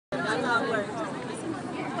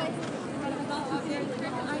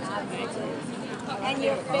And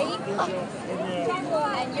your faith,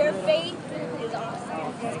 is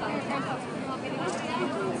awesome.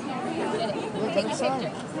 Take a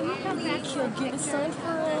picture. Get a sign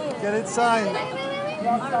for it. Get it signed.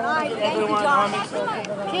 Alright, thank you, Josh.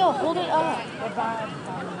 Kayla, hold it up.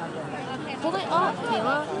 Hold it up,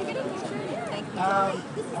 Kayla.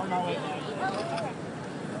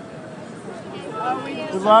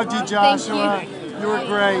 We loved you, Joshua. You were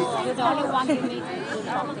great.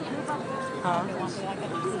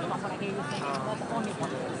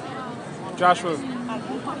 Joshua,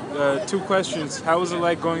 2 questions. How was it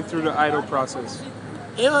like going through the idol process?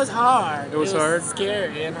 It was hard. It was hard?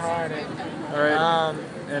 Scary and hard. All right.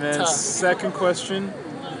 And then tough. second question,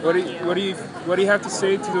 what do you have to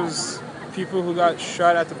say to those people who got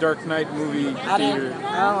shot at the Dark Knight movie I theater? don't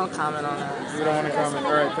want to comment on that. You don't want to comment.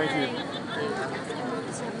 All right. Thank you.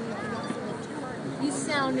 You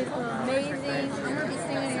sounded amazing. I'm going to be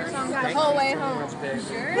singing your song the whole way home.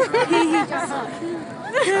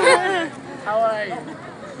 How are you?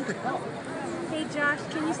 Hey Josh,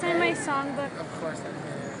 can you sign my songbook? Of course I can.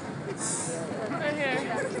 Right here.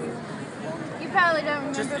 You probably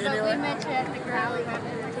don't Just remember, but anyway. we met you at the Growly.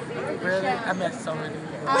 Really? I met so many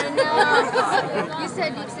people. I know. You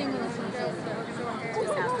said you'd sing with us someday.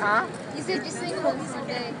 Huh? You said you'd sing with us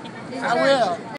someday. I will.